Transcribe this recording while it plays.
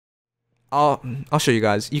I'll show you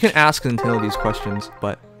guys. You can ask Nintendo these questions,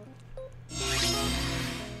 but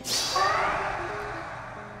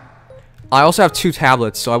I also have 2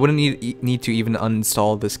 tablets, so I wouldn't need to even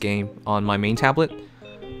uninstall this game on my main tablet.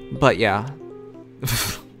 But yeah.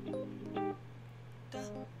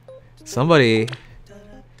 Somebody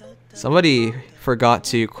forgot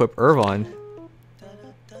to equip Irvine.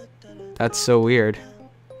 That's so weird.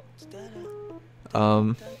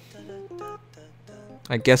 I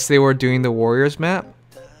guess they were doing the Warriors map.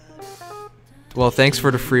 Well, thanks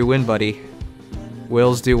for the free win, buddy.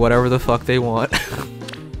 Whales do whatever the fuck they want.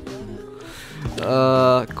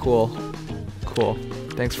 Cool. Cool.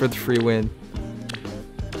 Thanks for the free win.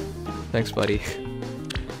 Thanks, buddy.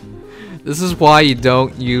 This is why you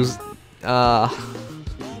don't use, this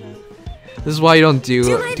is why you don't do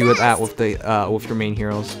that with the, with your main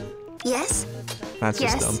heroes. Yes? That's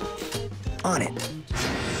just dumb. On it.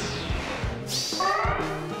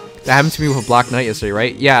 That happened to me with Black Knight yesterday,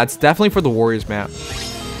 right? Yeah, it's definitely for the Warriors map.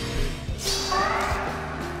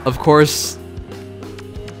 Of course,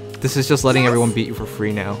 this is just letting everyone beat you for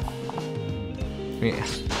free now. I mean,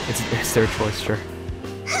 it's their choice, sure.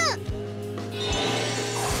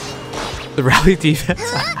 The rally defense.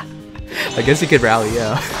 I guess he could rally,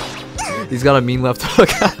 yeah. He's got a mean left hook.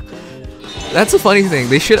 That's a funny thing.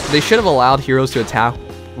 They should have allowed heroes to attack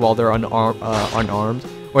while they're unarmed,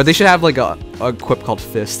 or they should have like a equip called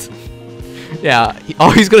Fist. Yeah,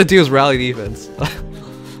 all he's gonna do is rally defense.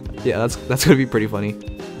 Yeah, that's gonna be pretty funny.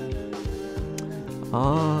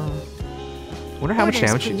 Wonder how much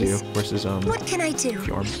damage you do versus What can I do?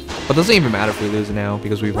 Fjorm. But it doesn't even matter if we lose now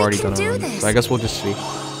because we've already done it. So I guess we'll just see.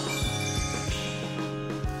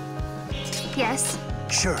 Yes.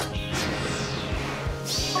 Sure.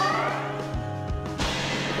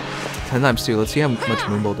 10 times 2. Let's see how much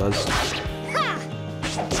Moonbow does.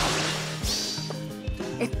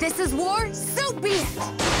 If this is war, so be it.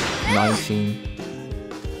 19.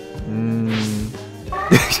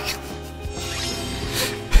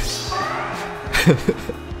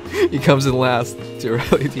 He comes in last to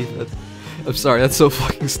rally defense. I'm sorry, that's so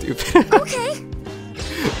fucking stupid. Okay.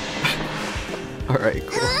 Alright,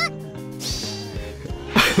 cool.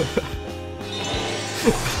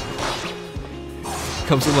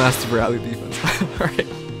 Comes in last to rally defense. Alright.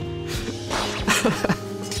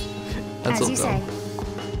 That's As you so dumb.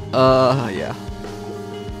 say. Yeah.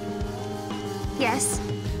 Yes.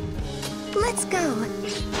 Let's go.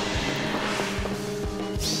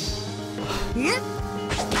 Yep.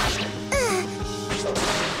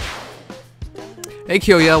 Hey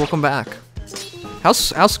Kyoya, welcome back.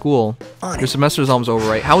 How's school? Your semester's almost over,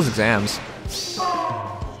 right? How's exams?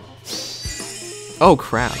 Oh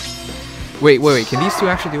crap. Wait, can these two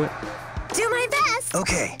actually do it? Do my best.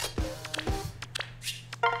 Okay.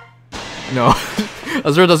 No.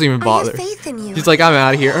 Azur doesn't even bother. I have faith in you. She's like, I'm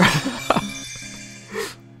out of here.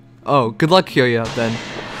 Oh, good luck, Kyoya, then.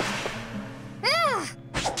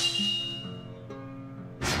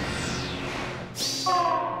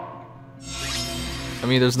 I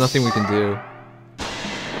mean, there's nothing we can do.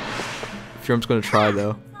 Fjorm's gonna try,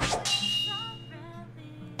 though.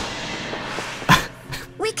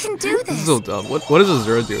 We can do this. This is so dumb. What is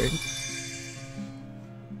Azur doing?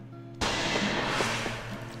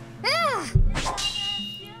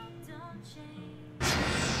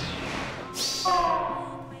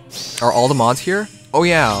 Are all the mods here? Oh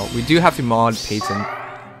yeah, we do have to mod Peyton.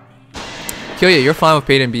 Kyoya, you're fine with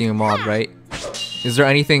Peyton being a mod, right? Is there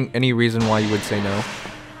any reason why you would say no?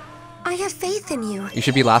 I have faith in you. You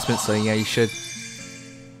should be last minute studying, yeah, you should.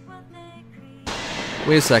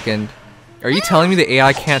 Wait a second. Are you telling me the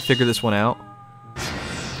AI can't figure this one out?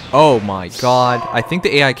 Oh my god. I think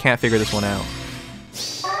the AI can't figure this one out.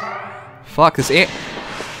 Fuck, this AI...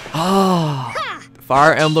 Ah,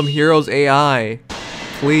 Fire Emblem Heroes AI.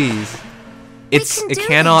 Please. It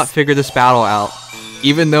cannot figure this battle out.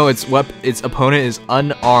 Even though its opponent is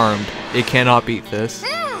unarmed, it cannot beat this.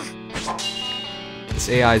 This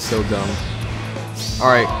AI is so dumb.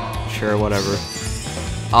 Alright, sure, whatever.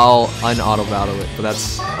 I'll un-auto battle it, but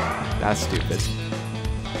that's stupid.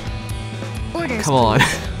 Orders, come on.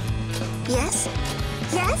 Yes?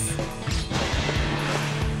 Yes?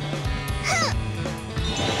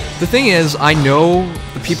 The thing is, I know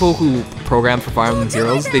the people who programmed for Fire Emblem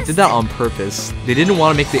Heroes, they did that on purpose. They didn't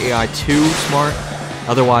want to make the AI too smart,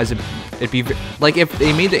 otherwise it'd be... Like, if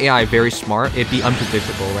they made the AI very smart, it'd be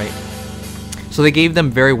unpredictable, right? So they gave them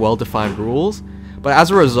very well-defined rules, but as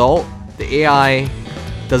a result, the AI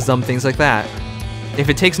does dumb things like that. If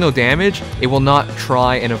it takes no damage, it will not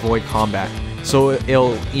try and avoid combat, so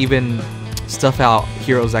it'll even stuff out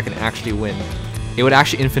heroes that can actually win. It would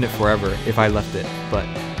actually infinite forever if I left it, but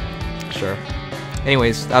sure.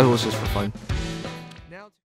 Anyways, that was just for fun.